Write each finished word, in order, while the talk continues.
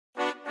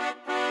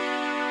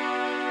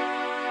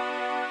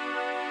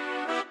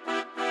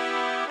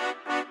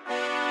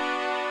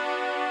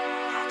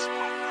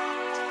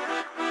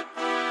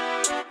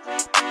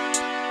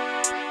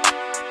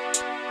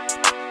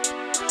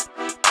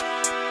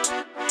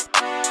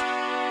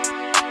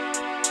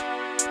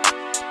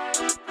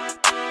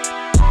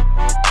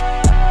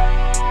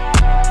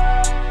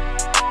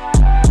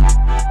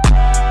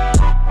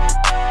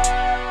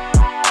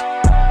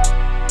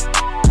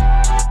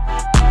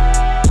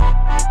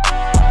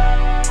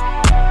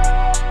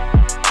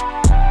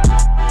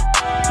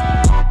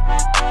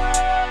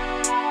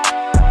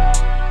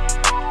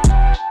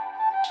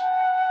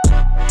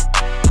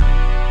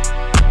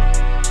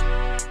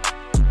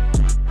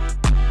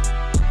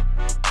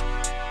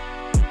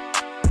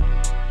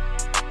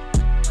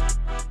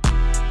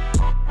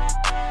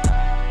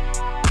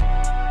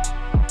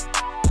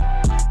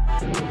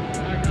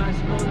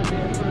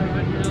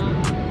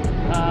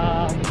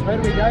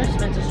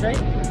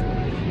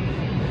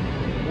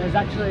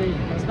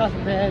unfortunately, there's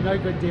nothing there, no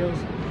good deals.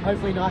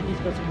 Hopefully Nike's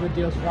got some good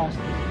deals for us.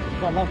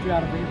 But I'd love to be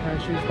able to bring a pair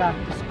of shoes back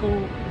to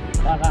school,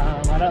 but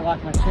I don't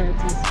like my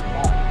chances.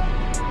 But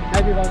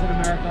maybe if I was in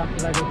America,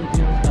 because I got good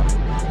deals, but see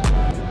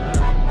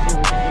what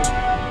we can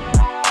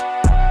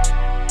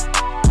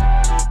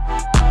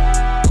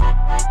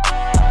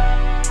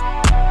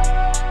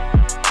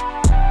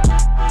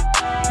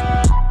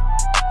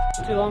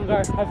do. Too long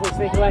ago,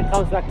 hopefully Sneakerland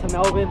comes back to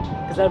Melbourne,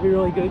 because that'd be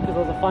really good, because it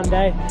was a fun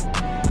day.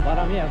 But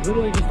yeah,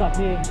 literally just up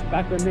here,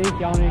 back with me,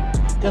 Keanu,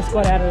 just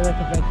got out of the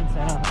convention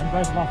centre, and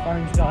both of our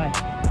phones died.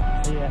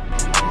 So yeah.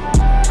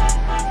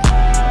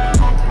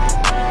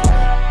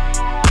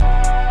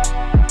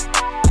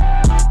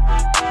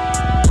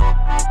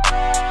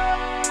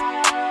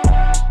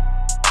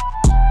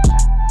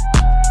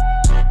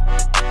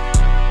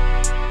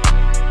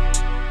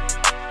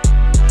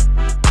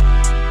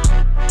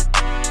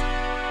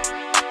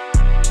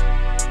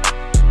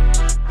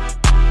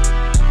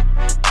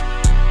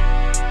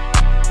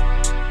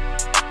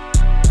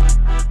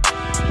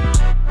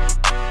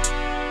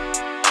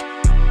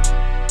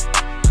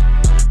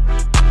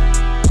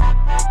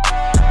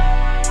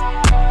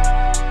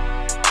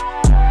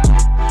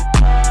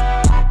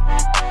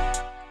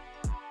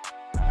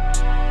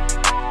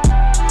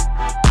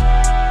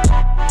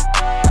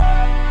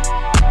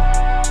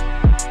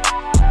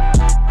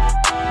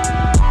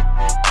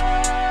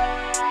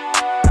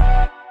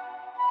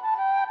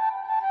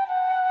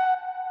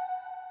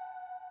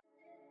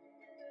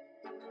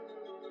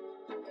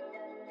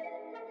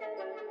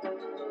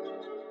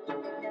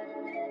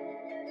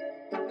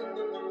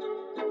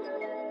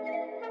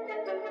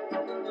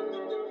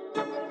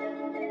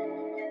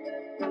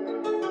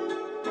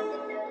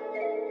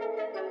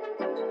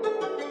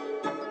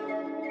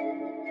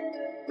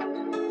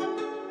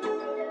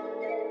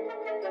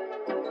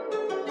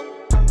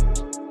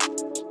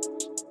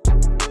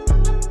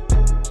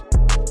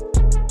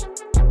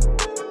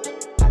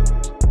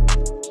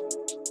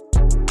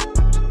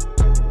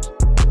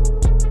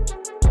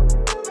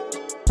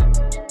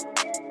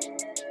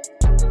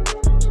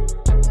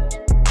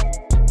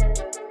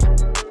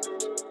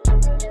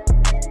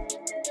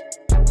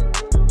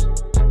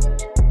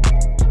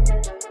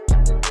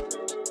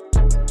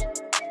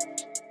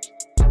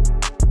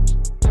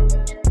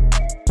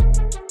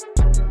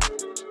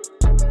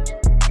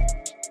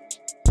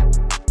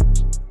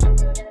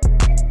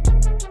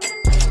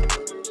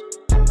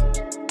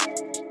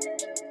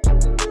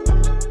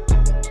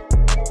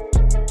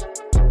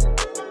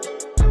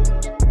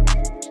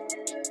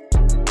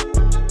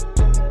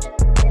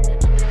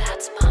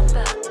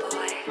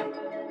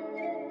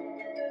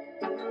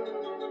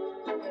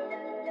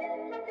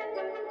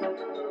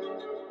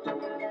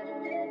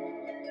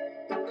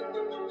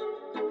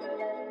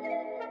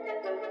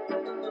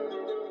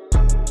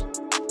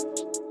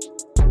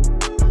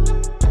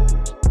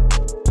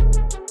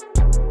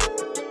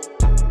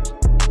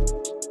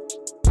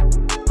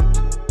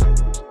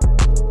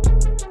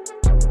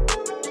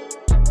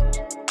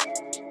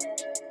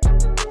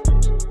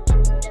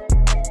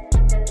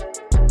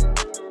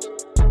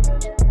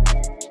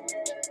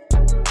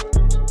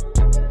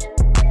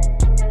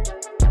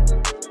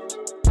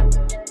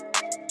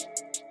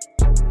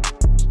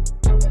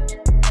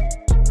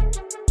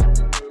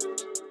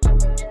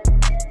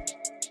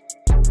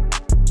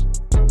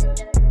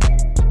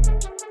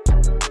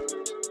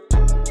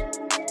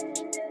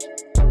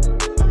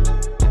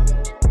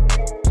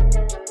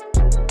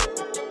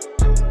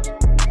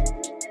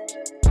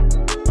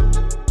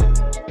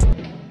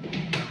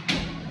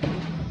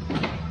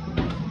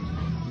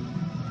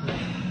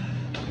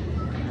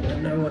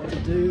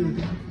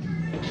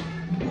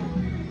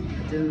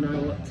 Didn't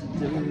know what to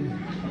do.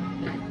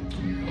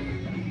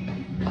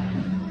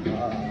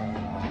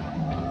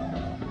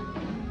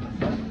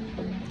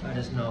 I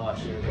just know I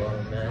should have got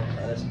him, man.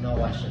 I just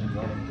know I should have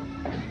got him.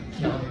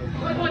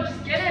 Come on,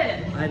 just get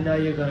it! I know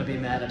you're gonna be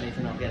mad at me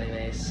for not getting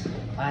these.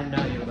 I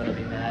know you're gonna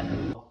be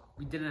mad.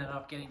 We didn't end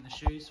up getting the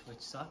shoes, which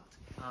sucked.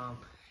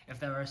 If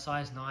they were a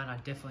size 9, I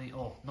definitely,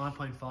 or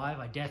 9.5,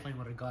 I definitely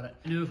would have got it.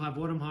 I knew if I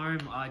brought them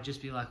home, I'd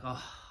just be like,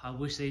 oh, I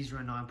wish these were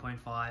a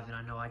 9.5, and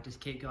I know I'd just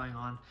keep going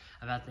on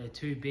about they're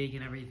too big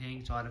and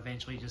everything, so I'd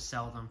eventually just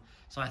sell them.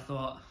 So I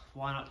thought,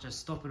 why not just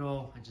stop it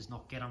all and just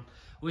not get them,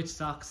 which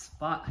sucks.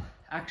 But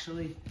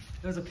actually,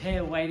 there was a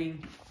pair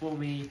waiting for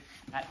me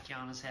at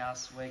Kiana's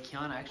house, where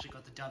Kiana actually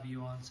got the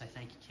W on, so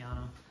thank you,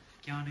 Kiana.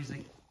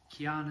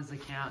 Kiana's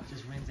account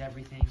just wins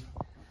everything.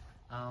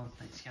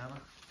 Thanks, Kiana.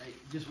 It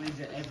just wins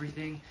at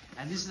everything.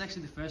 And this is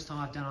actually the first time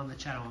I've done it on the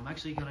channel. I'm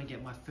actually going to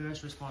get my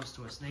first response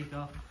to a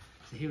sneaker.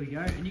 So here we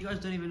go. And you guys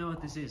don't even know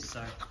what this is,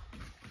 so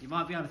you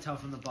might be able to tell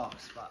from the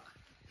box, but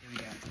here we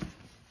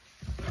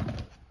go.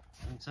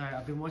 So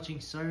I've been watching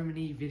so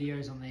many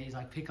videos on these,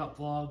 like pickup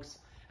vlogs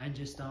and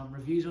just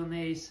reviews on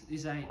these.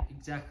 This ain't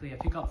exactly a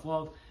pickup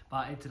vlog,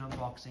 but it's an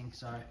unboxing.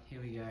 So here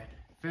we go.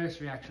 First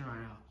reaction right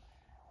now.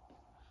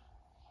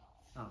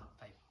 Oh,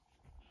 paper.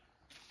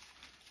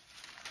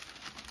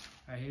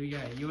 Alright, here we go.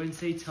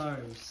 UNC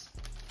toes.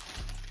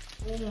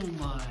 Oh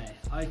my.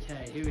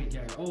 Okay, here we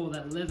go. Oh,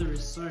 that leather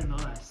is so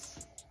nice.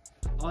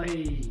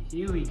 Oi,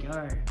 here we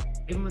go.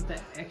 Even with the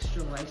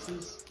extra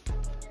laces.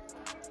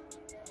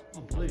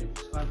 Oh, blue,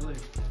 sky blue.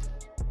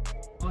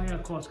 Oh yeah,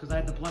 of course, because I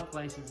had the black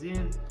laces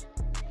in.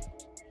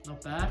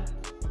 Not bad.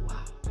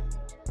 Wow.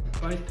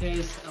 Both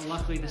pairs are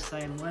luckily the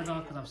same leather,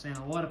 because I've seen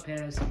a lot of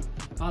pairs.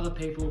 Other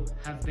people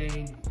have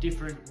been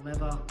different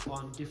leather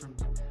on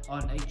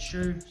each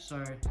shoe,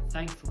 so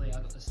thankfully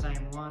I got the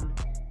same one.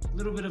 A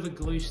little bit of a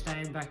glue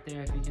stain back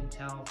there if you can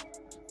tell,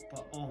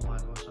 but oh my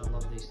gosh, I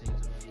love these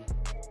things already.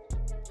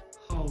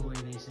 Holy,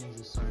 these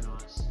things are so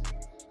nice.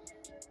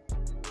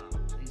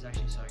 These are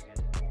actually so good.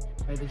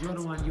 Okay, the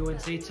Jordan 1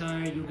 UNC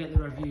toe, you'll get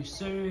the review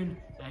soon.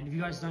 And if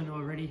you guys don't know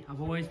already, I've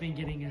always been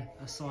getting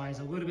a size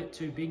a little bit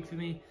too big for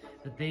me,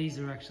 but these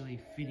are actually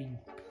fitting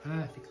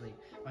perfectly.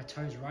 My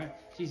toes right.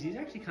 Geez, these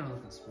are actually kind of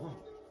looking small.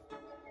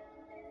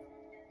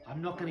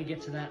 I'm not going to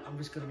get to that. I'm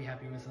just going to be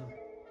happy with them.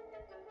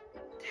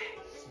 Dang,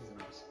 these are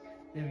nice.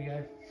 There we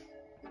go.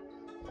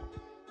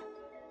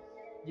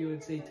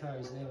 UNC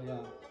toes, there we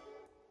are.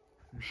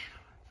 Man,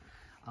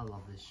 I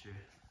love this shoe.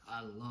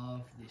 I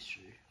love this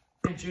shoe.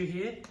 Shoe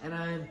here,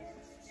 and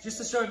just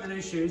to show him the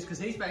new shoes, because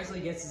he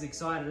basically gets as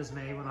excited as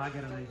me when I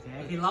get a new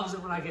pair. He loves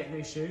it when I get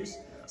new shoes.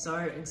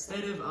 So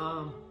instead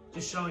of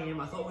just showing him,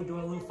 I thought we'd do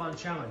a little fun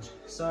challenge.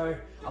 So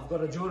I've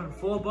got a Jordan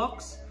 4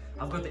 box.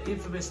 I've got the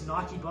infamous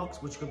Nike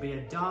box, which could be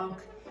a Dunk,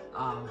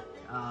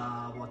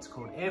 what's it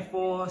called, Air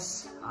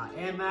Force,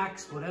 Air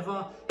Max,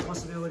 whatever.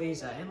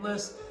 Possibilities are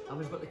endless. And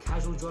we've got the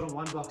casual Jordan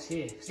 1 box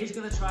here. So he's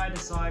going to try and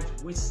decide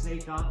which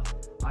sneaker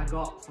I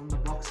got from the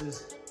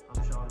boxes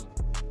I'm showing him.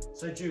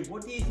 So Jude,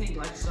 what do you think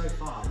like so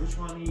far? Which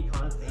one are you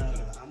kind of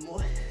thinking? I'm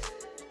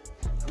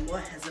more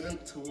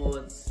hesitant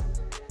towards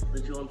the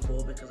Jordan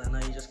 4 because I know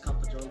you just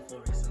copped the Jordan 4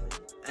 recently.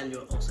 And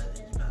you're also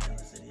thinking about it in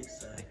the city,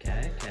 so...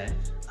 Okay.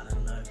 I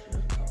don't know if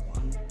you've got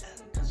one.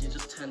 And because you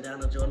just turned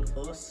down the Jordan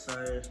 4,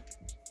 so...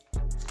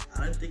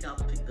 I don't think I'll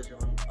pick the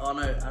Jordan... Oh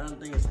no, I don't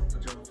think it's the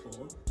Jordan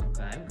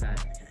 4. Okay.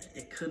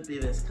 It could be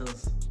this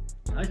because...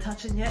 No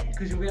touching yet,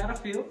 because you'll be able to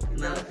feel.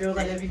 That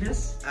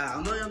heaviness.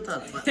 I'm not gonna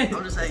touch, but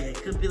I'm just saying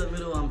it could be the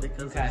middle one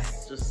because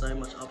there's just so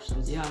much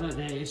options. Yeah, I know,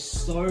 there is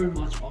so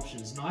much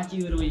options.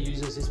 Nike literally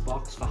uses this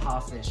box for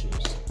half their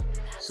shoes.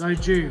 So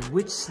Jude,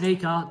 which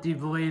sneaker do you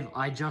believe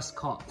I just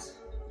copped?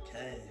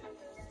 Okay,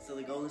 so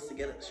the goal is to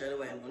get it straight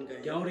away in one go.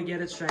 Goal to get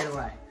it straight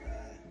away.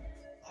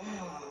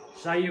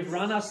 So you've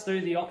run us through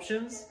the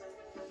options.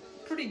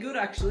 Pretty good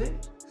actually.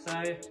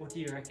 So what do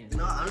you reckon?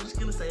 No, I'm just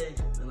gonna say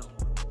the number one.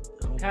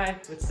 Okay,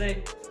 let's see.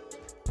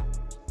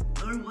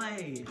 No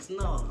way, it's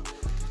not.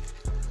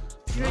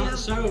 Show him.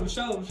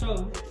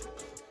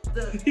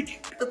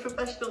 The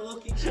professional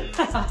walking shoes.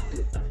 I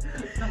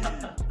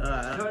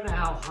don't know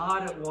how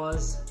hard it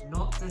was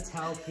not to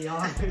tell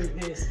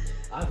Keanu this.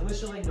 I've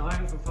literally known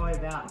him for probably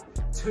about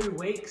 2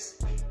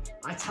 weeks.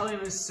 I tell him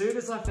as soon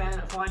as I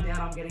find out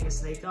I'm getting a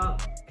sneaker,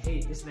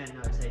 this man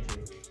knows, hey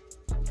Jude.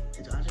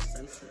 Did I just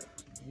sense it?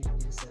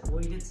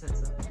 Well, you did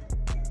sense it.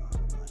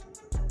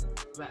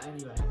 But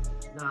anyway,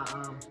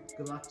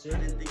 good luck, Jude. I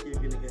didn't think you were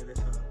gonna go this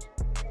hard.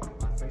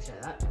 I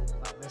appreciate that,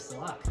 but best of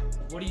luck.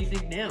 What do you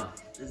think now?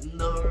 There's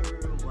no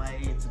way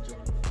it's a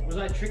Jordan 4. Was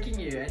I tricking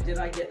you, and did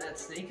I get that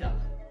sneaker?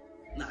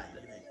 No,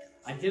 you didn't.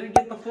 I didn't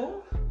get the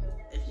 4?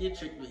 If you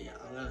trick me,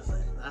 I'm gonna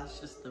say that's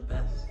just the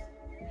best.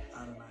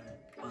 I don't know.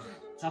 But...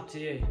 It's up to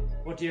you.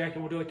 What do you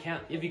reckon? We'll do a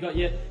count. Have you got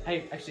your...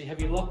 Hey, actually,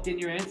 have you locked in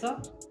your answer?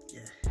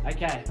 Yeah.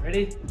 Okay,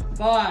 ready?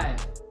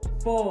 5,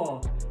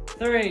 4,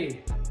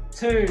 3,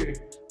 2,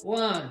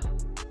 1.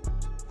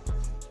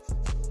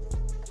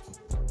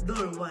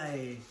 No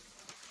way.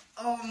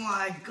 Oh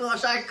my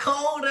gosh, I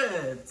called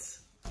it.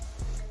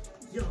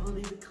 Yo,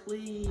 these are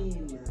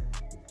clean.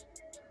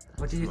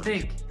 What do you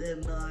think? They're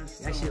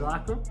nice. You actually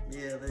like them?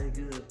 Yeah, they're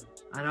good.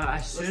 I know,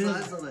 as soon as...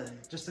 What size are they?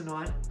 Just a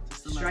 9.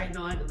 Just a Straight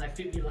 9, and they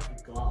fit me like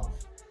a glove.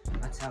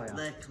 I tell you.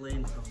 They're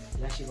clean from me.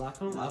 You actually like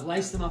them? I've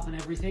laced them up and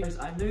everything.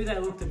 I knew they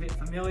looked a bit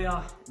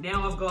familiar.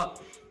 Now I've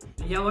got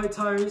the yellow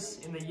toes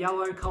in the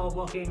yellow colour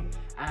blocking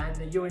and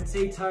the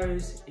UNC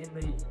toes in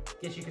the, I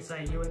guess you could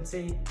say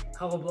UNC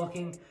colour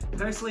blocking.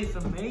 Personally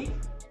for me,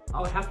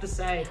 I would have to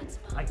say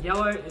like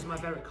yellow is my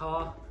favourite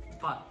colour,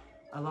 but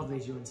I love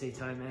these UNC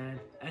toe, man.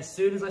 As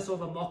soon as I saw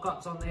the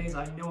mock-ups on these,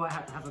 I knew I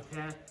had to have a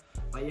pair.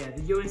 But yeah,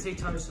 the UNC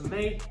toes for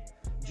me.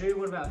 Jude,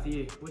 what about for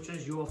you? Which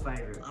is your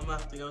favourite? I'm gonna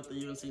have to go with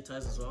the UNC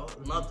toes as well.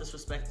 Not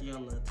disrespecting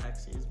on the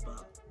taxis,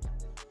 but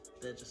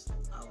they're just,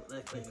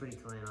 they're clean. They're pretty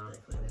clean, aren't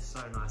they? They're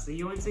so nice. The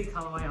UNC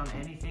colourway on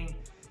anything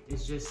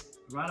is just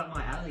right up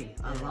my alley.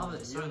 I love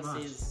it so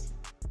much.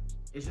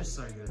 It's just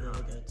so good.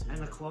 Huh? And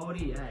the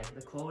quality,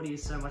 the quality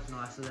is so much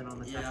nicer than on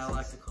the taxis. Yeah, I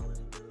like the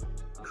quality.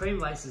 Cream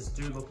laces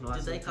do look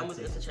nice. Did they come with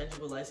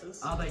interchangeable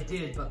laces? Oh, they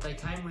did, but they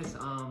came with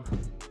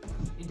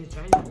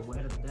interchangeable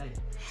word of the day.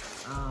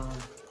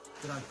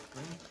 Did I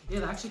bring? Yeah,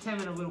 they actually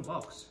came in a little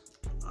box.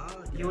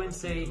 Oh, okay.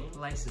 UNC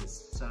laces.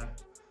 So,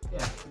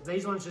 yeah,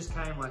 these ones just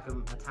came like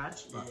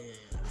attached, but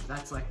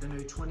that's like the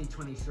new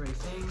 2023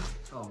 thing.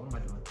 Oh, what am I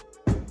doing?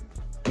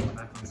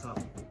 Back on top.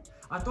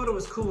 I thought it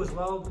was cool as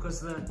well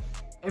because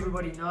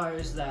everybody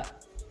knows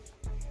that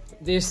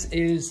this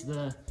is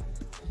the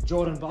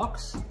Jordan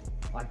box,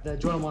 like the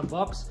Jordan 1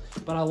 box,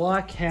 but I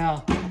like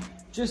how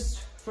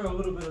just for a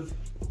little bit of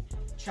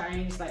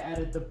change, they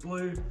added the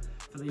blue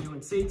for the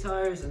UNC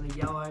toes and the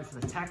yellow for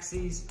the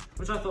taxis,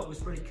 which I thought was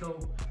pretty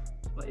cool.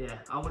 But yeah,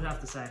 I would have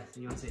to say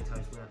the UNC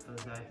toes were out for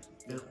the day.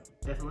 Yeah,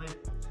 definitely.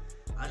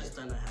 I just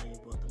don't know how you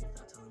bought them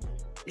without telling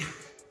me.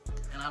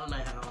 And I don't know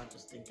how I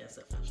just didn't guess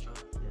it first try.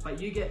 Yeah,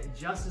 but you get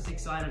just as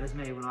excited as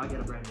me when I get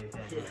a brand new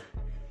pair. Yeah,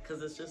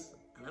 because it's just,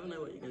 I never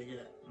know what you're going to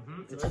get.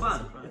 It's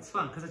fun. It's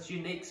fun because it's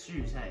unique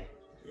shoes, hey?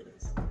 It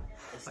is.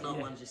 It's not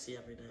ones you see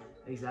every day.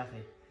 Exactly.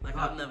 Like,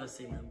 I've never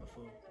seen them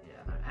before.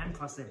 Yeah, and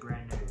plus they're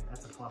brand new.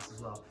 That's a plus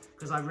as well.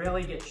 Because I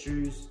rarely get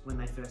shoes when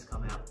they first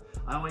come out.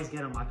 I always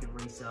get them, I can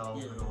resell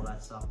and all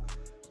that stuff.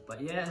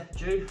 But yeah,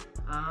 Jude,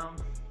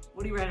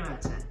 what do you rate them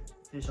out of 10?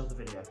 Finish off the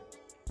video.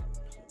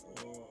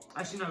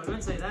 Actually, no, we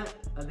won't say that.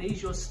 Are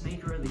these your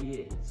sneaker of the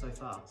year so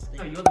far?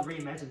 No, you're the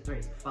Reimagined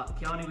 3s. But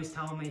Keanu was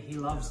telling me he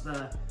loves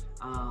the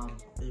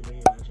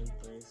Reimagined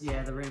 3s.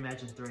 Yeah, the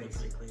Reimagined 3s.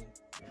 Pretty clean.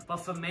 But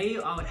for me,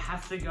 I would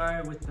have to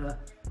go with the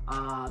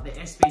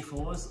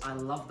SB4s. I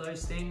love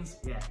those things.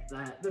 Yeah,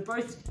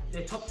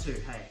 they're top 2,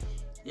 hey.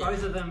 Yeah.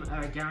 Both of them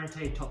are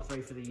guaranteed top 3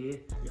 for the year.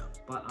 Yeah.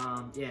 But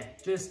yeah,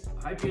 just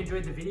hope you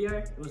enjoyed the video.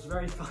 It was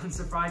very fun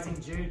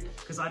surprising Jude,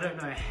 because I don't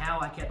know how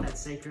I kept that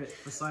secret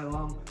for so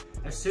long.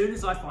 As soon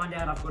as I find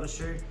out I've got a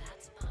shoe,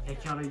 hey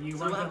Keanu, you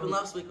won't. What happened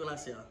last week when I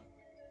see her?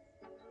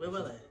 Where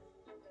were they?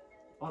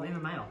 Oh, in the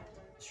mail.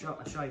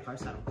 I show you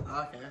posted them.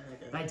 Oh, okay.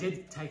 They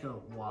did take a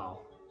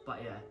while,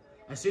 but yeah.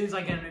 As soon as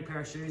I get a new pair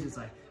of shoes, it's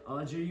like,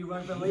 oh, Jude, you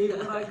won't believe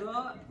what I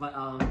got.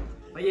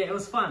 But yeah, it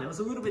was fun. It was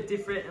a little bit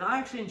different, and I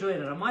actually enjoyed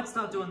it. I might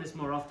start doing this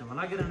more often. When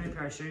I get a new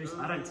pair of shoes,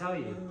 I don't tell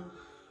you.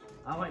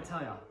 I won't tell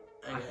you.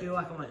 Okay. I feel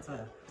like I won't tell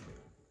you.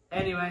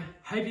 Anyway,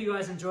 hope you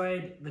guys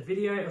enjoyed the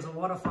video. It was a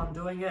lot of fun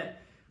doing it.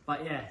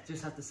 But yeah,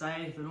 just have to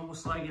say, the normal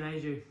slogan,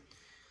 Aju.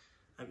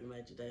 Hope you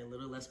made your day a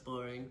little less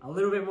boring. A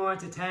little bit more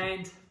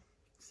entertained.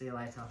 See you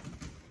later.